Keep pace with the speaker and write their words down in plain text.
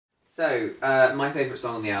So, my favourite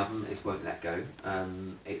song on the album is Won't Let Go.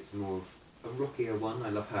 It's more of a rockier one. I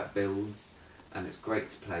love how it builds, and it's great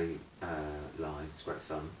to play live. It's great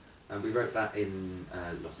fun. We wrote that in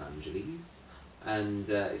Los Angeles, and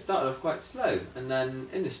it started off quite slow, and then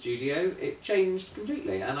in the studio it changed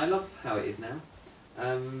completely, and I love how it is now.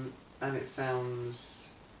 And it sounds,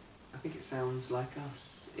 I think it sounds like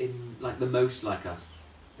us, in like the most like us,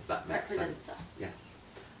 if that makes Represents sense. us. Yes.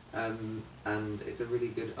 And it's a really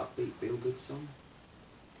good, upbeat, feel-good song.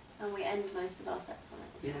 And we end most of our sets on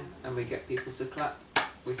it as Yeah, well. and we get people to clap.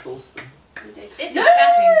 We force them. We do. This is No!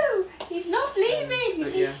 clapping. He's not leaving!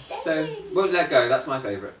 But He's yeah, so staying! Won't Let Go. That's my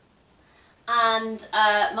favourite. And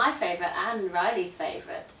my favourite, and Riley's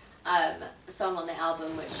favourite, song on the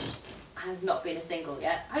album, which has not been a single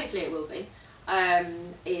yet, hopefully it will be,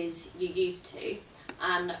 is You Used To.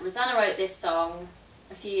 And Roseanna wrote this song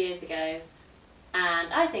a few years ago,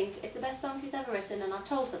 and I think it's the best song she's ever written, and I've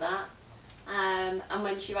told her that. And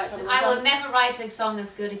when she writes other I songs, will never write a song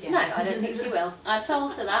as good again. no, I don't think she will. I've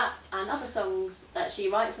told her that, and other songs that she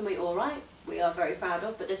writes and we all write, we are very proud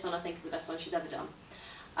of, but this one I think is the best one she's ever done.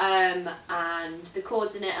 And the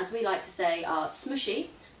chords in it, as we like to say, are smushy,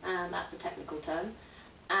 and that's a technical term.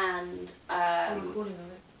 And recording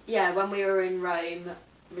of it. yeah, when we were in Rome,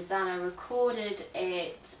 Roseanna recorded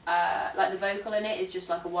it, like the vocal in it is just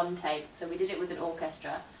like a one take, so we did it with an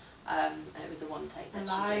orchestra, and it was a one take that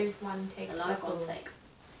she did. One take. A live vocal. one take.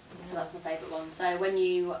 Yeah. So that's my favourite one. So when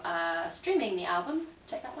you are streaming the album,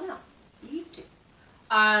 check that one out. You used to.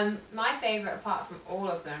 My favourite, apart from all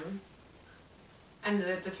of them, and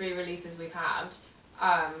the three releases we've had,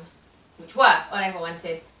 which were All I Ever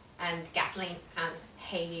Wanted, and Gasoline, and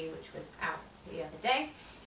Hey You, which was out the other day,